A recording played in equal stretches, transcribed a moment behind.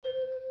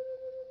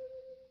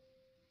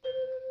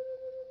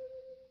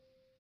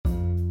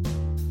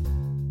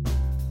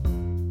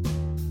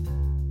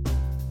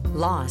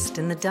Lost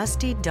in the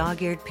dusty,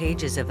 dog-eared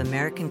pages of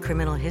American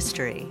criminal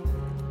history.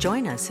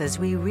 Join us as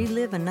we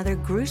relive another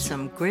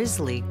gruesome,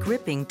 grisly,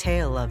 gripping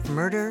tale of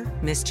murder,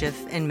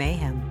 mischief, and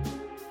mayhem.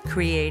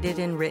 Created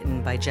and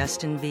written by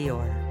Justin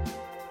Vior.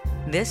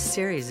 This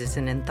series is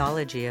an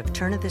anthology of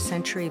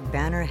turn-of-the-century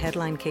banner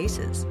headline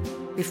cases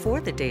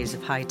before the days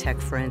of high-tech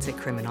forensic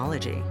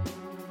criminology.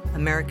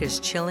 America's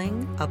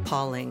chilling,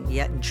 appalling,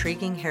 yet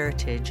intriguing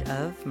heritage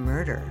of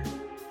murder.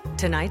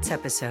 Tonight's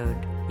episode,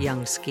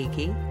 Young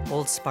Skeeky,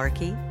 Old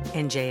Sparky,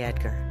 and J.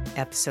 Edgar,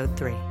 Episode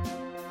 3.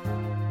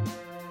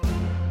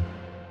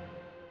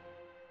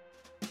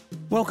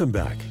 Welcome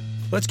back.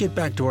 Let's get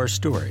back to our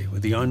story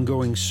with the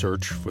ongoing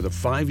search for the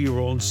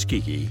 5-year-old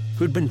Skeeky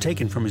who'd been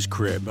taken from his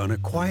crib on a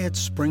quiet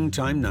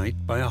springtime night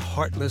by a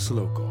heartless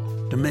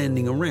local,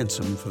 demanding a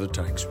ransom for the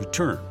tyke's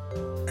return.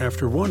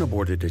 After one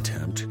aborted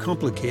attempt,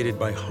 complicated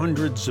by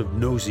hundreds of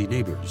nosy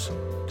neighbors,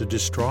 the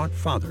distraught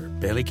father,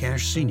 Bailey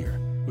Cash Sr.,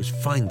 was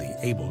finally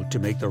able to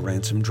make the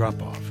ransom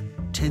drop-off,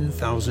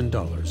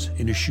 $10,000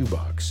 in a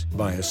shoebox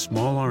by a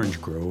small orange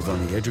grove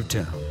on the edge of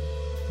town.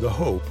 The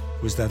hope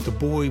was that the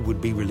boy would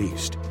be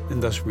released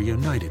and thus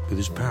reunited with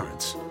his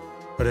parents.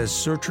 But as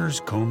searchers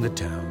combed the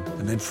town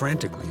and then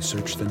frantically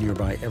searched the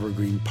nearby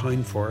evergreen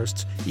pine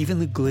forests, even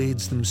the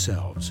glades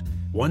themselves,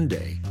 one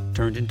day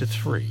turned into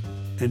 3.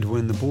 And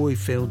when the boy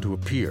failed to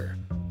appear,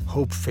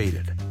 hope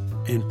faded,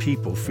 and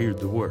people feared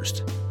the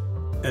worst.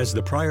 As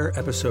the prior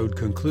episode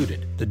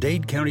concluded, the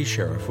Dade County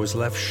Sheriff was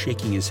left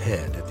shaking his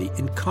head at the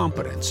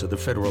incompetence of the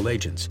federal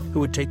agents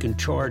who had taken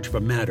charge of a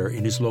matter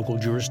in his local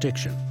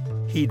jurisdiction.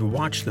 He'd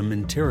watched them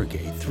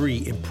interrogate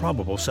 3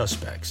 improbable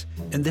suspects,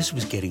 and this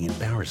was getting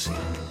embarrassing.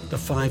 The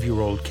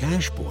 5-year-old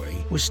Cash boy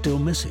was still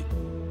missing.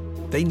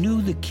 They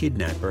knew the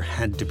kidnapper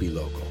had to be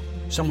local,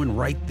 someone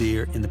right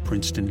there in the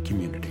Princeton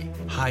community,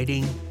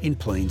 hiding in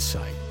plain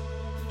sight.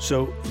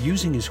 So,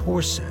 using his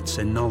horse sense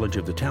and knowledge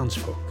of the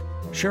townsfolk,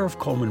 Sheriff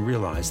Coleman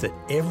realized that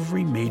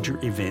every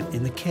major event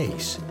in the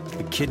case,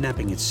 the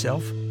kidnapping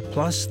itself,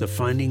 plus the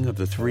finding of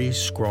the 3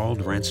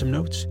 scrawled ransom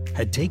notes,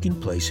 had taken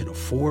place in a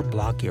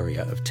 4-block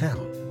area of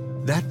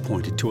town. That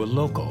pointed to a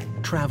local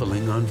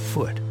traveling on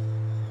foot.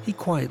 He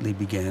quietly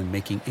began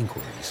making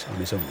inquiries on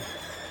his own.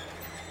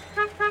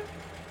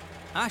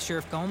 Hi,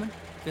 Sheriff Coleman.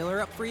 Fill her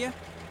up for you?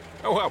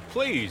 Oh, well,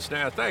 please.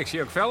 Now, thanks,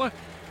 young fella.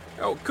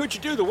 Oh, could you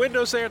do the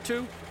windows there,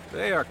 too?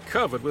 They are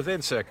covered with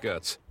insect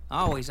guts.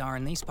 Always are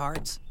in these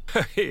parts.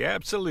 Yeah,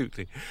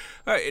 absolutely.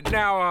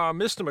 Now,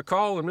 Mr.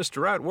 McCall and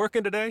Mr. Wright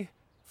working today?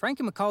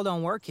 Frankie McCall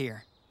don't work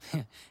here.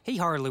 He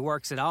hardly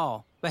works at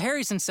all. But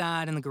Harry's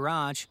inside in the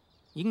garage.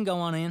 You can go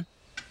on in.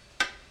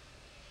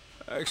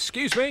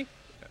 Excuse me?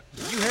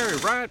 You Harry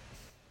Wright?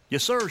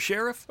 Yes, sir,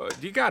 Sheriff.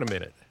 You got a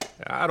minute?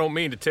 I don't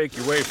mean to take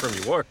you away from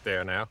your work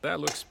there now. That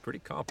looks pretty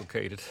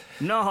complicated.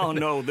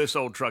 No, this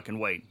old truck can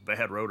wait,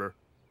 Bad Rotor.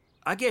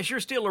 I guess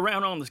you're still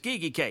around on the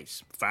Skeeky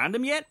case. Find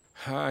him yet?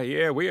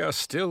 Yeah, we are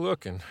still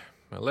looking.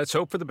 Well, let's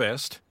hope for the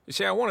best. You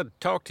see, I wanted to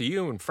talk to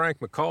you and Frank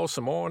McCall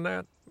some more on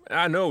that.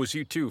 I know as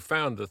you two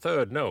found the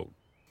 3rd note.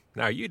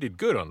 Now, you did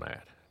good on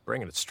that,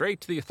 bringing it straight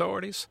to the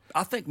authorities.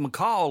 I think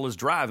McCall is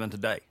driving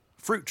today.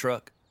 Fruit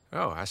truck.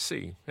 Oh, I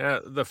see.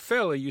 Now, the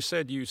fella you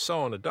said you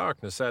saw in the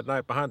darkness that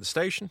night behind the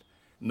station?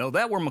 No,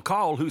 that were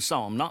McCall who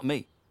saw him, not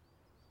me.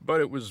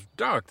 But it was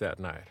dark that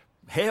night.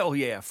 Hell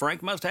yeah,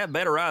 Frank must have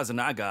better eyes than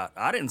I got.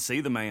 I didn't see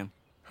the man.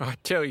 I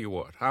tell you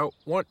what, I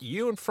want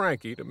you and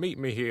Frankie to meet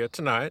me here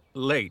tonight,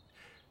 late,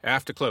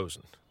 after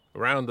closing,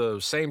 around the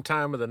same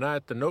time of the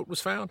night the note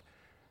was found.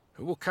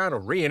 We'll kind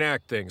of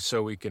reenact things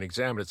so we can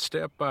examine it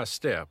step by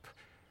step.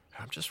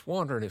 I'm just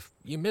wondering if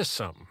you missed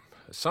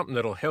something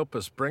that'll help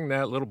us bring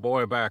that little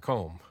boy back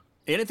home.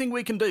 Anything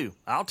we can do.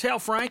 I'll tell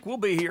Frank we'll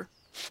be here.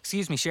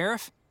 Excuse me,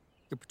 Sheriff.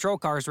 Your patrol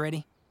car's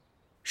ready.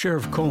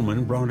 Sheriff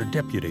Coleman brought a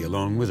deputy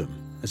along with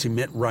him as he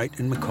met Wright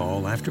and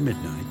McCall after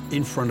midnight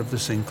in front of the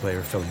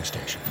Sinclair filling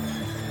station.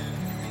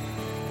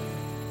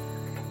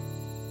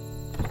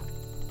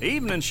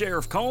 Evening,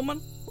 Sheriff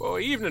Coleman. Well,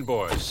 evening,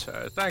 boys.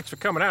 Thanks for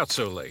coming out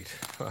so late.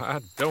 I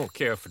don't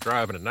care for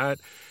driving at night,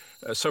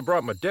 so I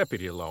brought my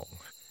deputy along.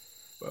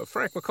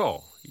 Frank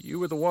McCall, you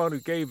were the one who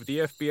gave the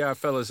FBI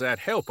fellas that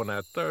help on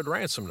that 3rd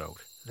ransom note.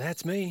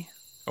 That's me.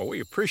 Oh, we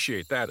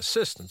appreciate that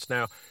assistance.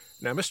 Now,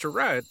 Mr.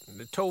 Wright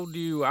told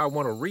you I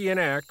want to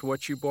reenact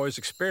what you boys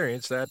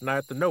experienced that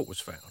night the note was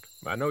found.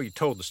 I know you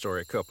told the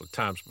story a couple of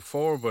times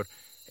before, but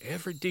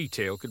every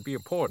detail could be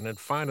important in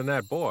finding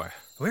that boy.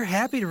 We're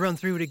happy to run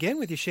through it again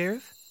with you,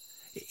 Sheriff.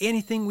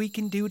 Anything we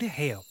can do to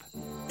help.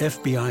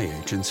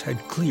 FBI agents had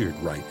cleared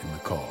Wright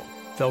and McCall,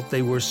 felt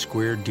they were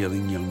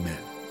square-dealing young men.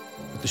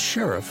 But the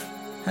sheriff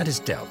had his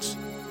doubts.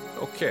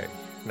 Okay,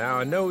 now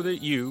I know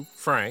that you,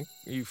 Frank,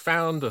 you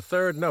found the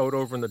 3rd note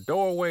over in the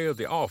doorway of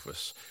the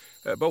office,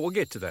 but we'll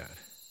get to that.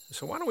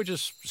 So why don't we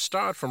just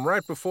start from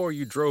right before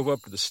you drove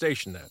up to the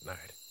station that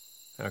night?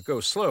 Now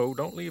go slow,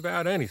 don't leave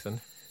out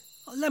anything.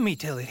 Let me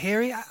tell it,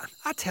 Harry.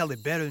 I tell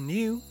it better than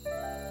you.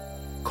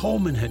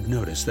 Coleman had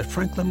noticed that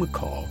Franklin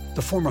McCall,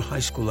 the former high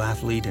school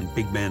athlete and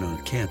big man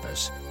on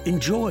campus,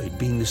 enjoyed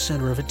being the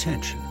center of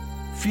attention.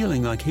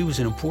 feeling like he was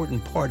an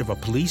important part of a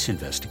police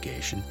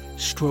investigation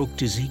stroked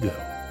his ego.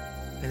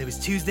 And it was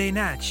Tuesday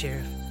night,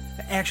 Sheriff.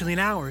 Actually, an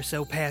hour or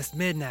so past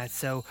midnight,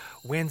 so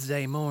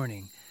Wednesday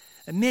morning.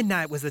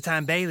 Midnight was the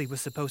time Bailey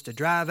was supposed to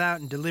drive out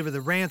and deliver the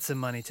ransom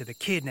money to the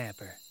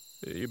kidnapper.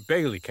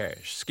 Bailey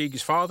Cash,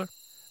 Skeegy's father?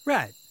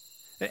 Right.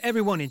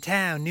 Everyone in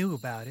town knew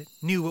about it,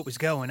 knew what was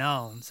going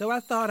on, so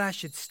I thought I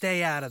should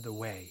stay out of the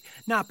way,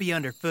 not be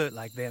underfoot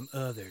like them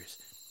others.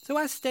 So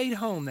I stayed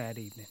home that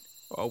evening.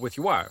 With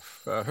your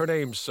wife. Her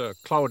name's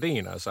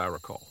Claudine, as I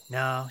recall.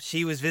 No,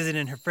 she was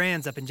visiting her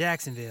friends up in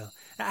Jacksonville.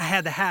 I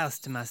had the house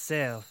to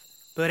myself.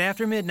 But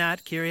after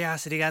midnight,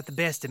 curiosity got the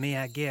best of me,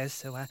 I guess,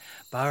 so I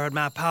borrowed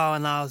my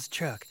pa-in-law's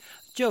truck.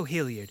 Joe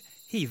Hilliard,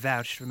 he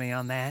vouched for me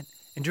on that,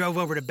 and drove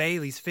over to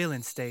Bailey's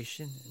filling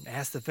station and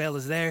asked the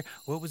fellas there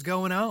what was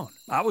going on.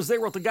 I was there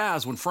with the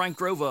guys when Frank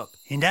drove up.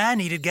 And I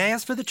needed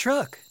gas for the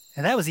truck,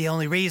 and that was the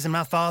only reason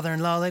my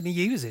father-in-law let me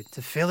use it,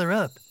 to fill her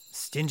up.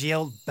 Stingy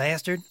old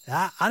bastard.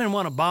 I didn't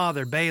want to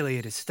bother Bailey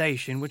at his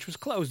station, which was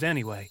closed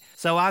anyway.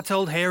 So I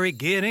told Harry,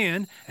 get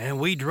in, and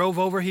we drove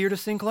over here to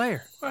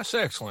Sinclair. That's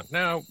excellent.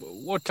 Now,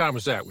 what time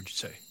was that, would you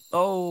say?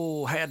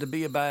 Oh, had to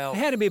be about... It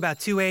had to be about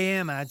 2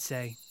 a.m., I'd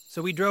say.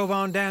 So we drove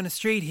on down the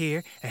street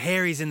here, and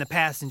Harry's in the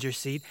passenger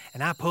seat,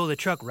 and I pulled the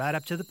truck right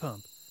up to the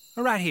pump.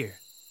 Right here.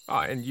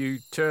 And you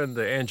turned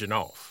the engine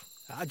off?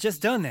 I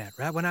just done that,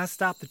 right when I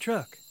stopped the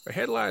truck. The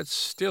headlights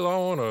still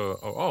on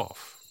or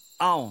off?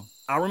 On.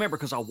 I remember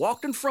because I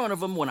walked in front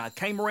of him when I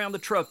came around the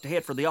truck to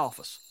head for the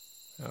office.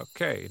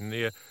 Okay, and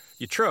your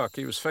truck,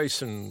 he was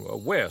facing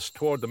west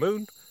toward the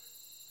moon?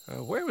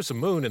 Where was the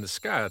moon in the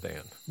sky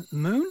then?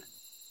 Moon?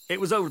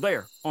 It was over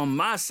there, on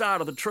my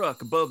side of the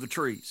truck above the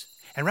trees.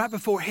 And right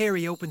before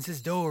Harry opens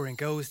his door and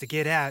goes to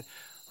get out,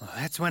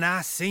 that's when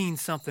I seen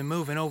something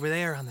moving over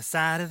there on the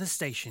side of the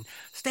station,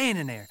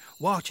 standing there,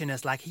 watching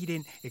us like he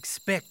didn't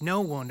expect no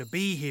one to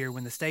be here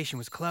when the station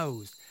was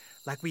closed.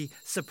 Like we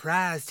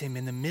surprised him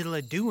in the middle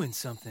of doing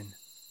something.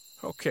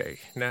 Okay,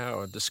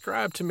 now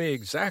describe to me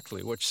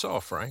exactly what you saw,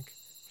 Frank.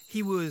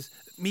 He was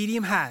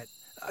medium height.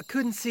 I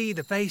couldn't see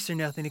the face or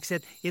nothing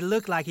except it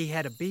looked like he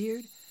had a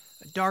beard,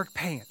 dark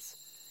pants.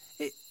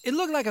 It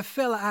looked like a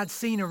fella I'd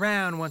seen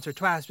around once or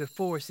twice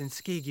before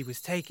since Skeegy was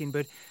taken,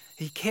 but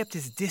he kept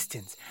his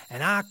distance,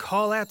 and I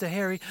call out to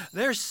Harry,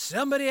 there's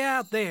somebody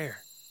out there.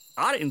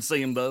 I didn't see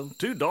him, though.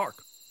 Too dark.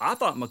 I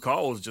thought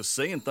McCall was just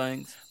seeing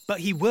things. But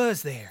he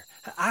was there.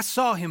 I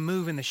saw him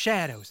move in the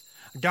shadows,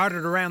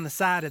 darted around the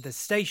side of the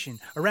station,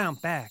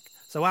 around back.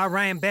 So I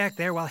ran back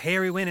there while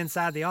Harry went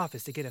inside the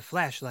office to get a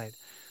flashlight.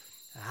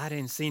 I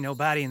didn't see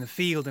nobody in the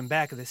field in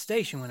back of the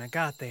station when I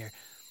got there.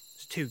 It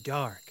was too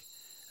dark.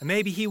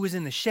 Maybe he was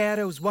in the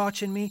shadows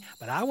watching me,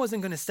 but I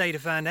wasn't going to stay to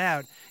find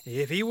out.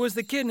 If he was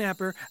the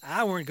kidnapper,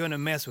 I weren't going to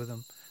mess with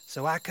him.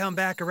 So I come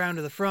back around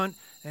to the front,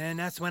 and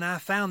that's when I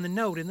found the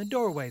note in the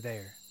doorway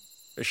there.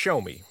 Show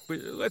me.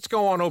 Let's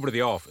go on over to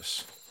the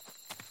office.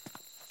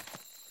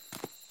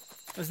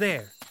 It was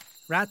there,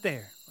 right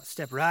there. I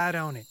stepped right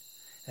on it.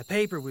 The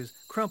paper was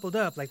crumpled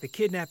up like the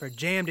kidnapper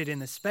jammed it in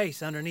the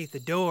space underneath the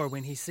door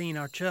when he seen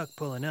our truck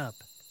pulling up.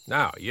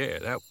 Now, yeah,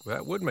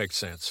 that would make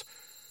sense.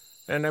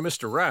 And now,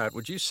 Mr. Wright,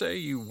 would you say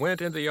you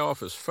went into the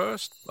office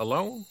first,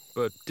 alone,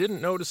 but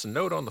didn't notice a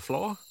note on the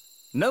floor?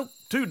 Nope,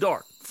 too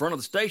dark. Front of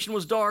the station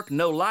was dark,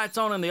 no lights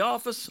on in the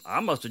office.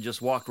 I must have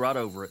just walked right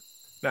over it.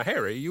 Now,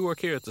 Harry, you work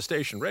here at the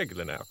station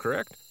regular now,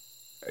 correct?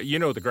 You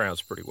know the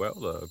grounds pretty well,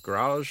 the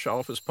garage,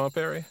 office, pump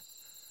area.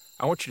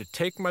 I want you to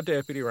take my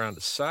deputy around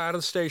the side of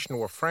the station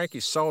where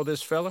Frankie saw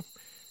this fella,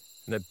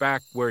 and then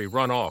back where he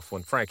run off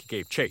when Frankie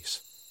gave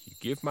chase. You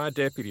give my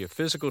deputy a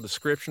physical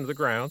description of the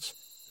grounds.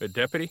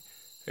 Deputy,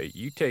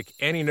 you take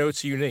any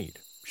notes you need.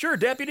 Sure,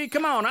 Deputy.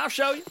 Come on, I'll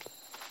show you.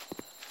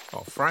 Oh,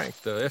 Frank,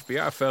 the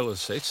FBI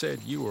fellas, they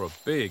said you were a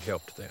big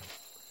help to them.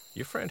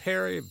 Your friend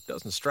Harry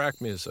doesn't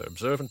strike me as an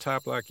observant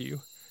type like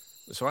you,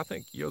 so I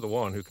think you're the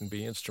one who can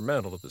be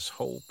instrumental to this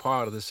whole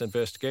part of this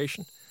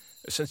investigation,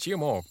 since you're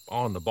more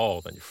on the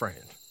ball than your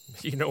friend.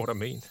 You know what I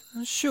mean?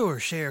 Sure,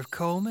 Sheriff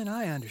Coleman,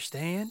 I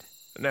understand.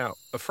 Now,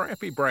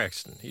 Frampy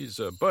Braxton, he's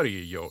a buddy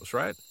of yours,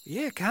 right?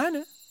 Yeah,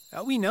 kinda.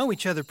 We know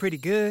each other pretty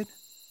good.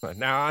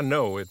 Now, I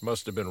know it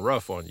must have been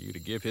rough on you to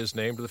give his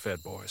name to the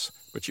Fed boys,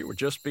 but you were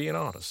just being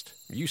honest.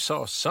 You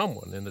saw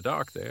someone in the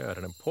dark there at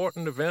an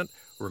important event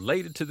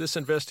related to this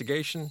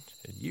investigation,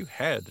 and you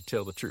had to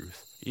tell the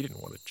truth. You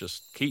didn't want to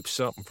just keep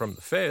something from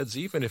the feds,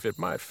 even if it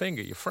might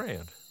finger your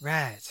friend.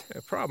 Right.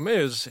 The problem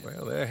is,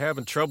 well, they're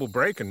having trouble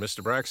breaking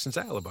Mr. Braxton's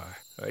alibi.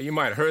 You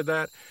might have heard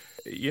that.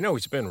 You know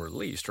he's been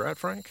released, right,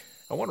 Frank?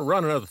 I want to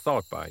run another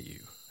thought by you,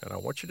 and I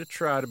want you to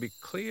try to be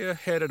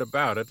clear-headed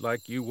about it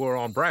like you were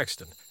on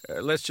Braxton.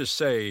 Let's just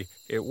say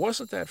it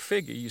wasn't that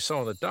figure you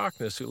saw in the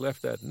darkness who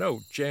left that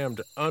note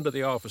jammed under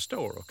the office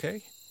door,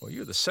 okay? Well,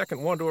 you're the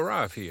second one to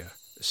arrive here.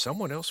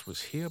 Someone else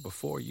was here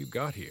before you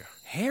got here.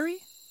 Harry?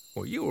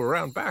 Well, you were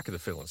around back of the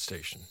filling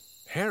station.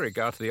 Harry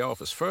got to the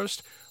office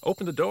first,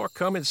 opened the door,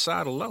 come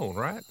inside alone,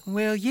 right?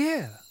 Well,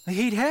 yeah.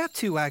 He'd have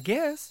to, I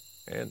guess.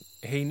 And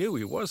he knew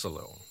he was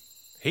alone.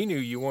 He knew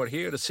you weren't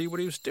here to see what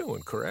he was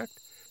doing, correct?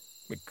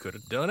 He could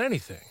have done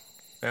anything.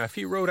 Now, if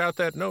he wrote out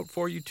that note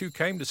before you two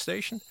came to the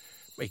station,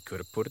 he could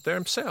have put it there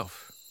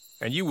himself.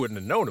 And you wouldn't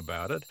have known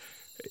about it.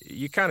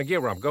 You kind of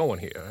get where I'm going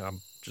here.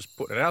 I'm just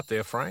putting it out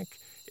there, Frank.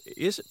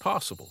 Is it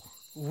possible?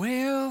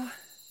 Well...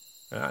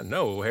 I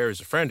know Harry's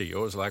a friend of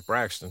yours like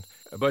Braxton,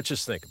 but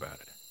just think about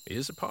it.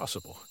 Is it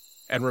possible?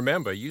 And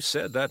remember, you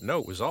said that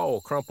note was all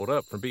crumpled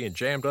up from being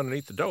jammed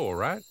underneath the door,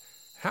 right?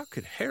 How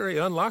could Harry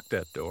unlock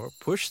that door,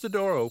 push the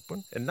door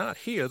open, and not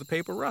hear the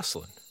paper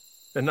rustling?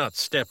 And not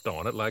stepped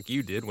on it like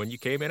you did when you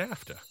came in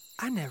after?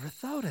 I never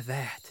thought of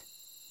that.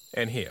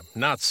 And him,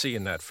 not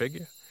seeing that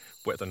figure,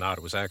 whether or not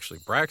it was actually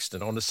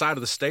Braxton on the side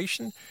of the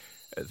station,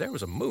 there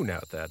was a moon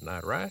out that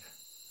night, right?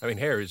 I mean,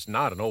 Harry's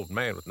not an old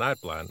man with night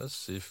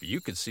blindness. If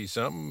you could see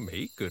something,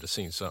 he could have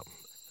seen something.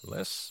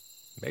 Unless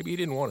maybe he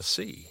didn't want to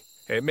see.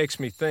 It makes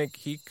me think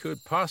he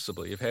could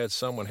possibly have had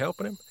someone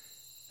helping him.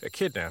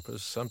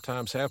 Kidnappers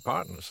sometimes have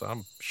partners.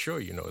 I'm sure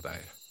you know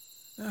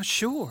that.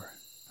 Sure.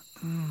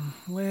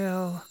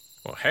 Well,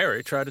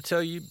 Harry tried to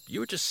tell you you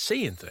were just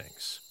seeing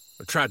things.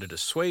 Or tried to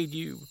dissuade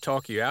you,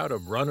 talk you out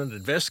of running to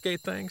investigate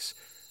things.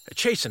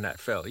 Chasing that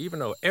fella, even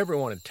though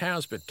everyone in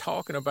town's been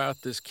talking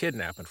about this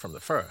kidnapping from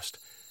the first.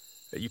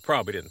 You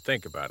probably didn't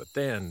think about it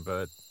then,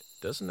 but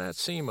doesn't that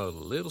seem a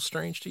little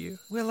strange to you?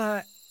 Well,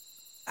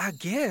 I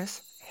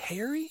guess.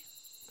 Harry?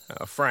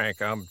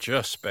 Frank, I'm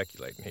just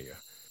speculating here,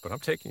 but I'm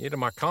taking you to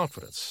my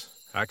confidence.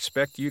 I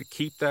expect you to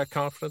keep that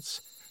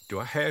confidence. Do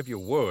I have your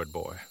word,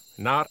 boy?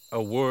 Not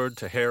a word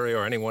to Harry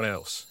or anyone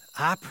else.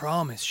 I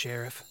promise,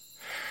 Sheriff.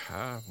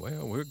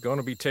 Well, we're going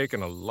to be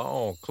taking a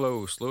long,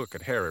 close look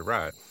at Harry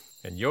Wright.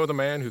 And you're the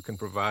man who can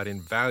provide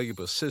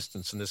invaluable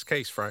assistance in this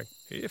case, Frank.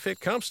 If it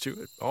comes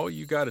to it, all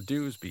you got to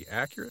do is be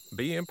accurate,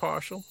 be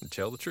impartial, and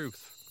tell the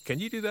truth. Can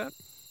you do that?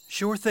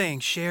 Sure thing,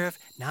 Sheriff.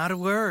 Not a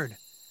word.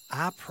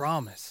 I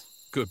promise.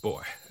 Good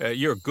boy.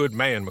 You're a good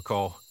man,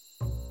 McCall.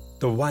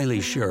 The wily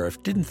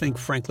sheriff didn't think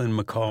Franklin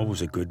McCall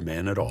was a good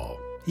man at all.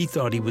 He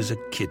thought he was a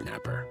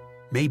kidnapper,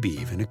 maybe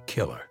even a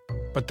killer.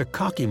 But the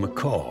cocky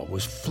McCall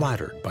was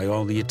flattered by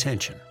all the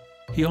attention.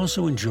 He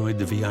also enjoyed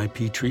the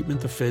VIP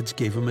treatment the feds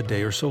gave him a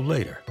day or so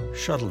later,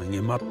 shuttling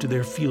him up to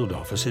their field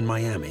office in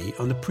Miami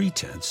on the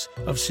pretense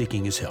of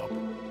seeking his help.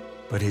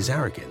 But his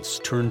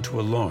arrogance turned to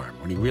alarm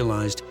when he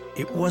realized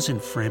it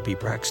wasn't Frampy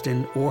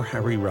Braxton or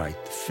Harry Wright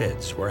the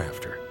feds were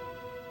after.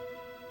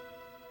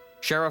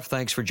 Sheriff,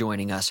 thanks for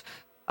joining us.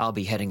 I'll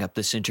be heading up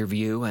this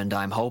interview, and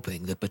I'm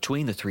hoping that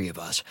between the three of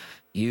us,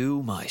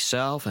 you,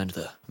 myself, and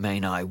the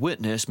main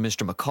eyewitness,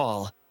 Mr.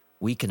 McCall,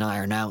 we can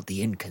iron out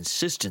the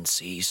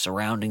inconsistencies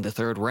surrounding the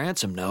third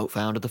ransom note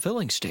found at the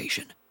filling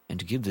station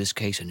and give this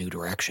case a new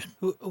direction.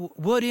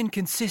 What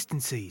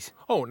inconsistencies?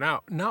 Oh,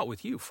 now, not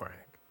with you, Frank.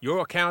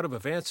 Your account of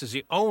events is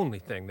the only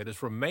thing that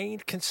has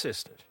remained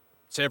consistent.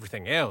 It's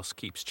everything else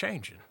keeps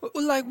changing.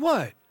 Like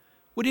what?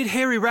 Well, did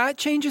Harry Wright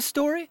change his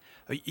story?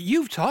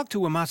 You've talked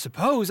to him, I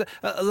suppose.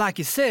 Like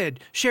you said,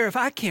 Sheriff,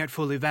 I can't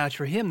fully vouch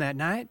for him that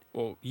night.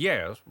 Well,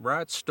 yes,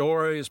 Wright's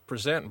story is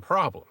presenting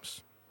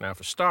problems. Now,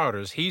 for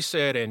starters, he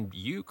said, and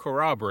you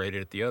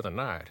corroborated it the other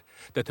night,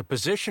 that the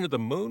position of the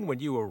moon when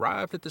you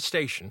arrived at the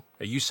station,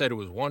 you said it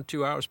was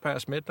 2 hours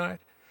past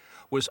midnight,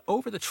 was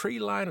over the tree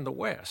line in the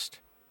west,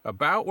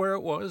 about where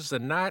it was the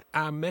night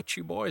I met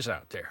you boys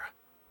out there.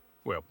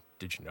 Well,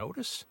 did you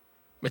notice?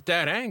 At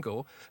that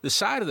angle, the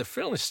side of the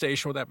filling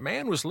station where that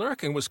man was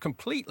lurking was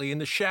completely in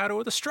the shadow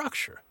of the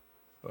structure.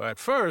 Well, at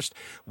first,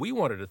 we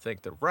wanted to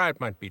think that Wright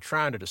might be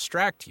trying to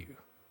distract you.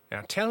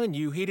 Now, telling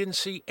you he didn't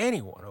see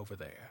anyone over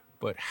there.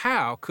 But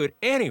how could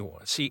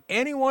anyone see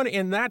anyone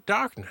in that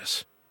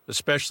darkness,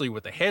 especially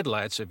with the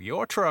headlights of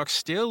your truck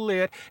still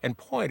lit and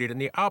pointed in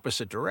the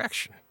opposite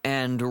direction?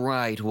 And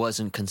Wright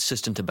wasn't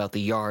consistent about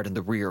the yard in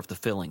the rear of the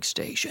filling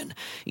station.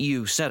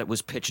 You said it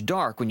was pitch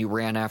dark when you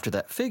ran after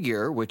that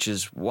figure, which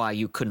is why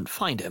you couldn't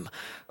find him,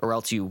 or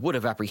else you would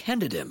have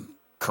apprehended him,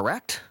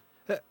 correct?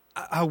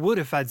 I would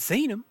if I'd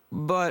seen him.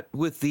 But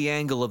with the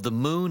angle of the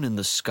moon in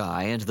the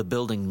sky and the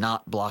building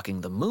not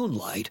blocking the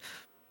moonlight,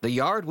 the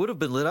yard would have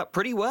been lit up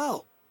pretty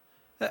well.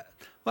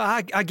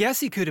 Well, I guess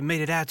he could have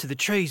made it out to the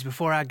trees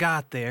before I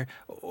got there,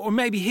 or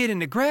maybe hid in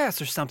the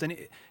grass or something.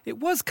 It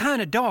was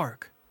kind of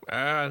dark.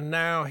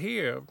 Now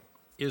here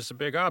is the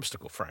big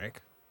obstacle,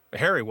 Frank.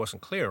 Harry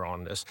wasn't clear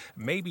on this.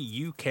 Maybe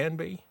you can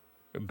be.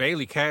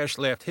 Bailey Cash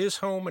left his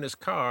home and his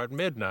car at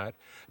midnight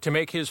to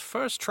make his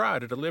first try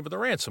to deliver the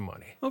ransom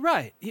money. Well,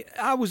 right.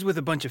 I was with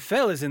a bunch of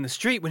fellas in the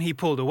street when he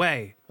pulled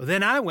away. Well,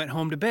 then I went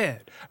home to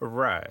bed.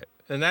 Right,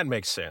 and that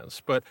makes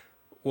sense, but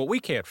what we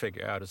can't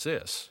figure out is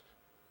this.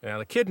 Now,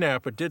 the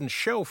kidnapper didn't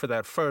show for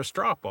that first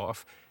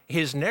drop-off.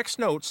 His next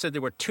note said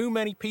there were too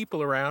many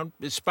people around,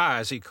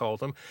 spies he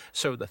called them,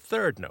 so the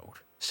third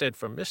note said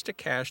for Mr.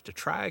 Cash to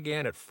try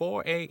again at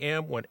 4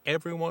 a.m. when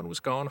everyone was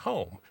gone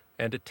home,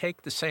 and to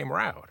take the same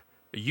route.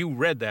 You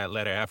read that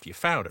letter after you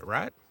found it,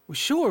 right? Well,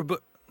 sure,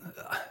 but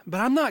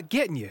I'm not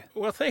getting you.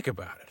 Well, think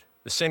about it.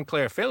 The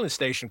Sinclair filling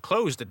station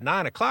closed at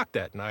 9 o'clock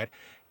that night,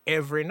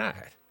 every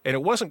night. and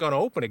it wasn't going to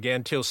open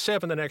again till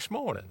 7 the next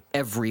morning.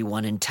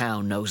 Everyone in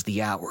town knows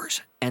the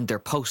hours, and they're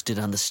posted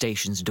on the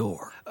station's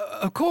door.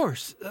 Of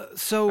course.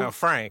 So... Now,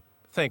 Frank,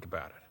 think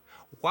about it.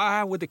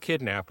 Why would the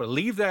kidnapper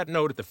leave that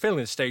note at the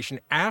filling station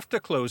after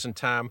closing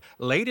time,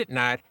 late at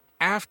night,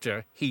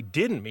 after he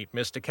didn't meet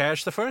Mr.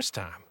 Cash the first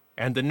time?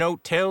 And the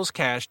note tells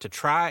Cash to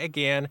try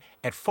again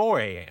at 4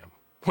 a.m.,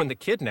 when the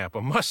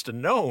kidnapper must have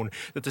known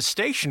that the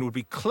station would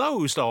be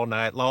closed all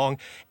night long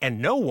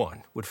and no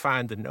one would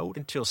find the note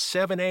until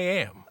 7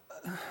 a.m.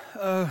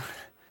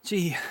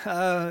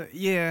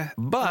 Yeah.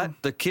 But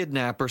the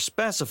kidnapper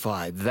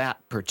specified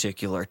that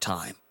particular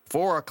time.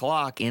 4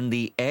 o'clock in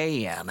the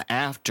a.m.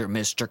 after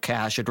Mr.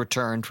 Cash had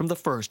returned from the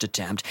first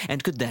attempt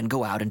and could then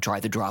go out and try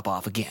the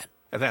drop-off again.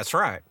 That's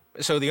right.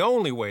 So the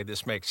only way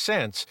this makes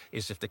sense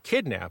is if the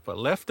kidnapper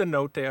left the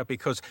note there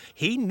because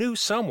he knew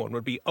someone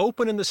would be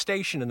opening the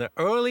station in the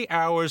early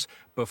hours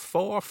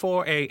before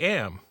 4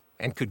 a.m.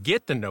 and could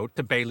get the note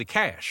to Bailey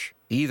Cash.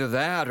 Either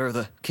that or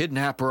the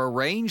kidnapper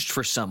arranged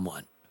for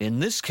someone, in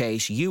this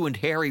case you and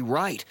Harry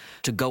Wright,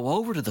 to go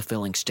over to the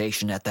filling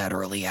station at that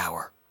early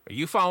hour. Are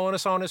you following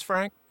us on this,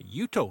 Frank?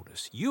 You told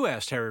us you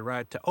asked Harry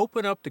Wright to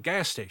open up the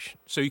gas station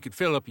so you could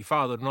fill up your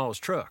father-in-law's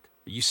truck.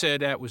 You said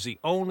that was the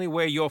only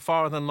way your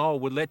father-in-law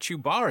would let you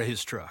borrow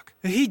his truck.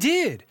 He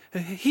did.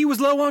 He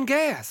was low on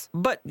gas.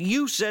 But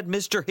you said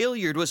Mr.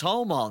 Hilliard was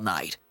home all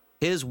night.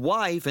 His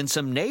wife and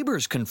some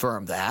neighbors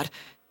confirmed that.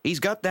 He's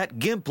got that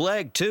gimp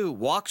leg, too,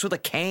 walks with a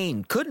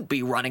cane, couldn't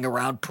be running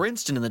around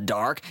Princeton in the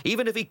dark,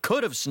 even if he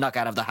could have snuck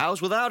out of the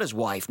house without his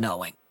wife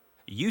knowing.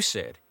 You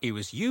said it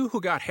was you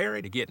who got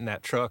Harry to get in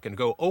that truck and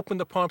go open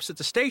the pumps at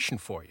the station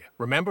for you.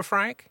 Remember,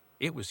 Frank?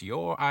 It was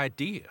your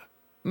idea.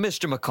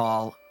 Mr.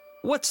 McCall,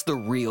 what's the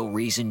real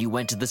reason you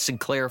went to the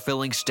Sinclair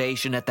filling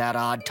station at that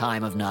odd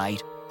time of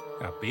night?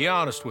 Now, be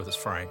honest with us,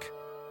 Frank.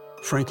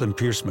 Franklin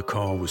Pierce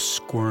McCall was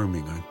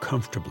squirming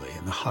uncomfortably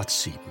in the hot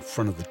seat in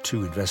front of the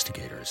two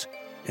investigators.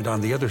 And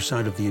on the other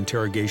side of the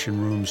interrogation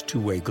room's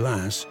two-way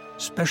glass,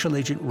 Special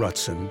Agent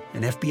Rutson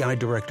and FBI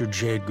Director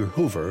J. Edgar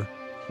Hoover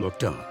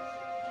looked on.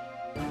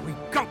 We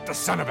got the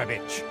son of a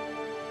bitch!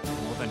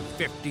 More than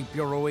 50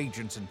 Bureau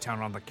agents in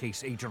town on the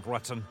case, Agent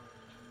Rutson.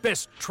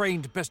 Best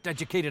trained, best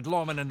educated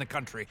lawman in the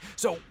country.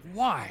 So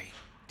why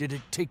did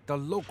it take the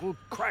local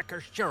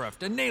cracker sheriff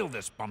to nail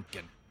this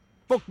bumpkin?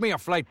 Book me a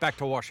flight back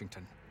to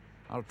Washington.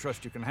 I'll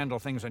trust you can handle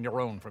things on your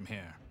own from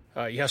here.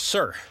 Yes,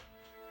 sir.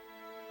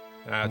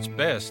 Now, it's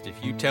best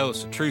if you tell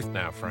us the truth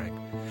now, Frank.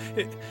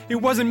 It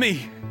wasn't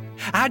me.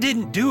 I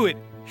didn't do it.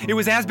 It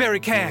was Asbury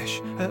Cash,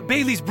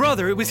 Bailey's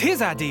brother. It was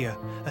his idea.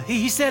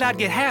 He said I'd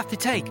get half to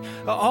take.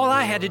 All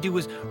I had to do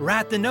was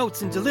write the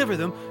notes and deliver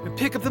them and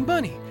pick up the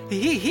money.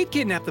 He'd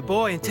kidnap the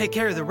boy and take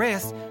care of the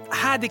rest,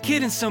 hide the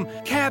kid in some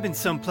cabin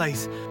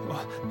someplace.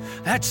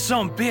 That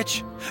some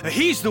bitch,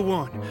 he's the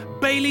one,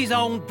 Bailey's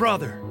own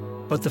brother.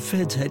 But the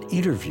feds had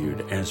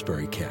interviewed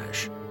Asbury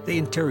Cash. They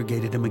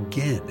interrogated him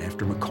again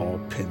after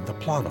McCall pinned the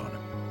plot on him.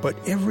 But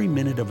every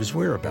minute of his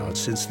whereabouts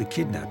since the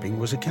kidnapping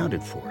was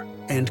accounted for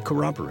and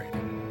corroborated.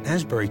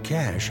 Asbury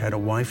Cash had a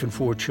wife and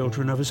 4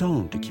 children of his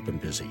own to keep him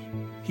busy.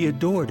 He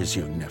adored his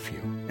young nephew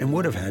and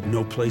would have had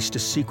no place to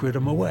secret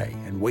him away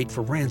and wait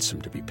for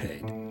ransom to be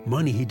paid,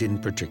 money he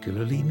didn't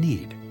particularly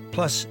need.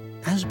 Plus,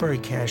 Asbury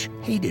Cash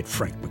hated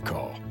Frank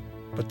McCall.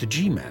 But the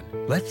G-Man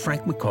let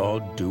Frank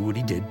McCall do what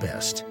he did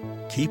best,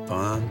 keep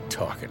on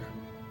talking.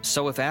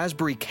 So if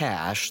Asbury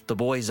Cash, the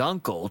boy's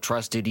uncle,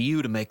 trusted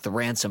you to make the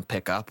ransom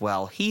pickup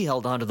while he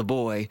held on to the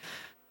boy,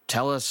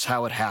 tell us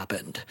how it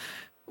happened.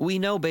 We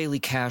know Bailey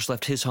Cash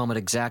left his home at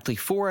exactly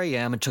 4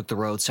 a.m. and took the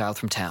road south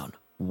from town.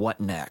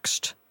 What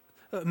next?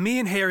 Me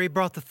and Harry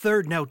brought the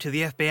third note to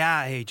the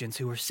FBI agents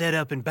who were set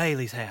up in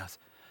Bailey's house.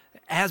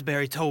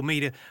 Asbury told me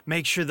to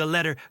make sure the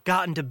letter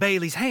got into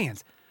Bailey's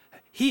hands.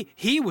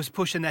 He was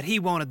pushing that he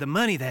wanted the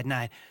money that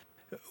night.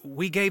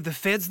 We gave the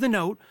feds the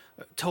note,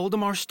 told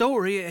them our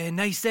story, and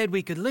they said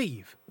we could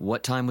leave.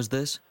 What time was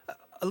this?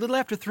 A little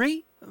after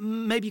 3,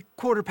 maybe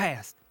quarter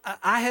past.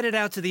 I headed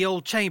out to the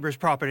old Chambers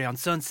property on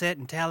Sunset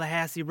and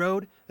Tallahassee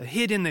Road,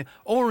 hid in the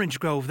orange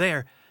grove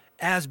there.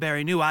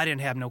 Asbury knew I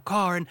didn't have no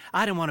car, and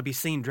I didn't want to be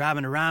seen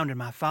driving around in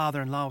my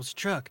father-in-law's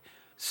truck.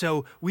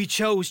 So we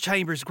chose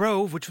Chambers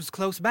Grove, which was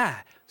close by.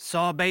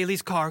 Saw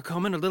Bailey's car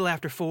coming a little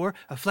after 4,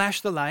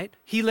 flashed the light,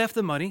 he left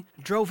the money,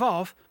 drove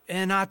off,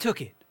 and I took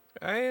it.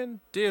 And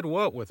did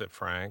what with it,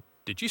 Frank?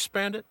 Did you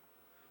spend it?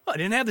 I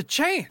didn't have the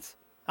chance.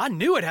 I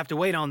knew I'd have to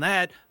wait on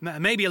that,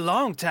 maybe a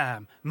long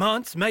time,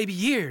 months, maybe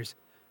years.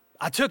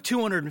 I took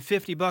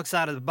 $250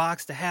 out of the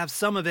box to have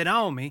some of it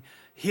on me,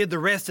 hid the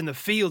rest in the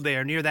field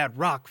there near that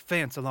rock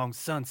fence along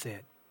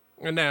Sunset.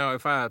 And now,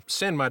 if I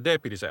send my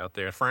deputies out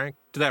there, Frank,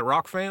 to that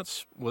rock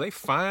fence, will they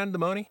find the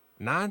money?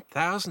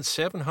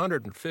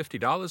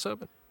 $9,750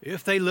 of it?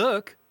 If they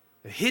look,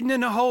 hidden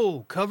in a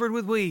hole, covered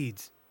with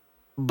weeds.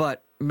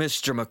 But,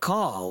 Mr.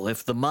 McCall,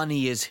 if the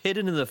money is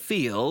hidden in the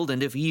field,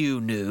 and if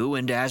you knew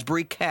and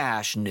Asbury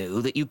Cash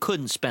knew that you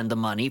couldn't spend the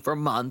money for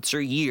months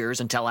or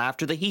years until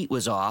after the heat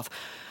was off,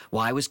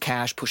 why was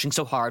Cash pushing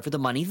so hard for the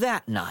money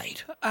that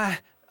night?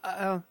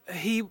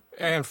 he...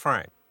 And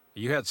Frank,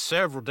 You had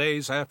several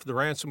days after the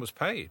ransom was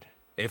paid.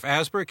 If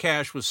Asbury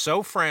Cash was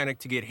so frantic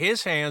to get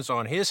his hands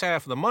on his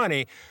half of the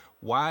money,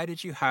 why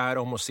did you hide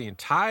almost the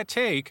entire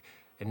take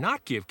and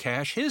not give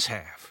Cash his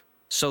half?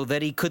 So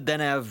that he could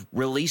then have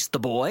released the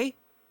boy?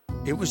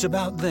 It was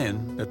about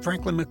then that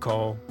Franklin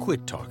McCall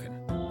quit talking,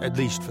 at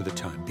least for the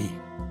time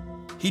being.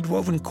 He'd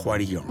woven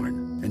quite a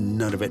yarn, and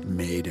none of it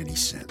made any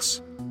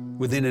sense.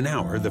 Within an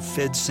hour, the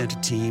feds sent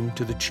a team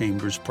to the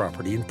Chambers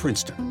property in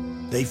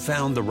Princeton. They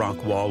found the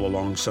rock wall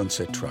along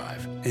Sunset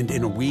Drive, and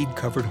in a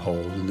weed-covered hole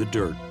in the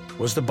dirt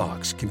was the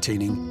box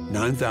containing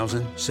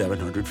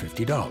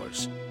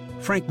 $9,750.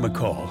 Frank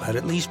McCall had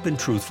at least been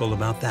truthful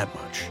about that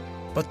much.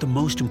 But the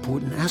most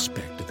important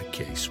aspect of the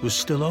case was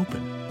still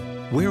open.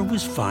 Where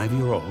was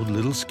 5-year-old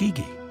little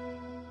Skeegee?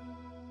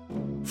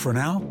 For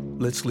now,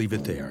 let's leave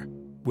it there.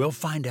 We'll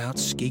find out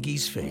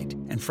Skeegee's fate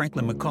and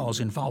Franklin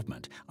McCall's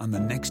involvement on the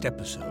next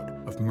episode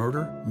of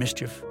Murder,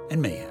 Mischief, and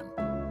Mayhem.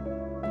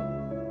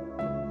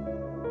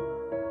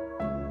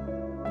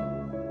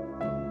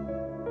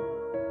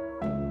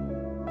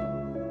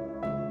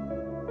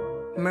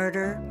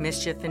 Murder,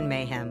 Mischief, and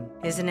Mayhem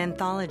is an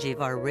anthology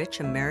of our rich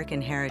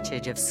American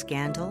heritage of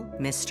scandal,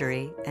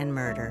 mystery, and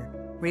murder,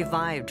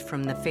 revived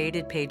from the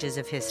faded pages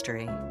of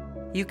history.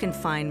 You can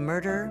find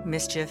Murder,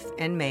 Mischief,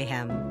 and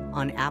Mayhem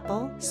on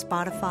Apple,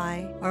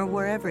 Spotify, or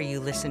wherever you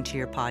listen to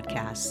your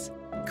podcasts.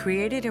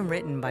 Created and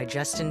written by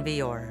Justin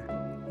Vior.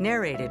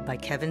 Narrated by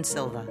Kevin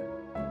Silva.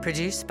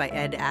 Produced by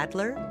Ed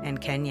Adler and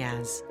Ken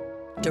Yaz.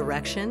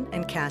 Direction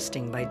and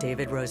casting by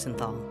David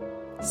Rosenthal.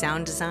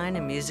 Sound design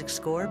and music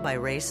score by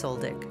Ray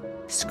Soldick.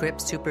 Script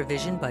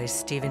supervision by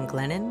Stephen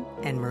Glennon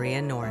and Maria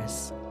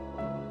Norris.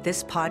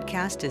 This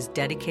podcast is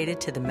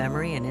dedicated to the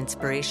memory and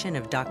inspiration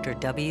of Dr.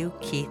 W.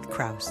 Keith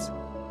Krause.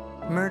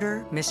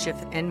 Murder, Mischief,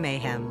 and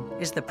Mayhem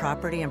is the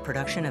property and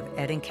production of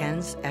Ed and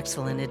Ken's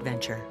Excellent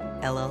Adventure,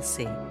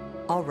 LLC.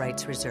 All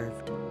rights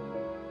reserved.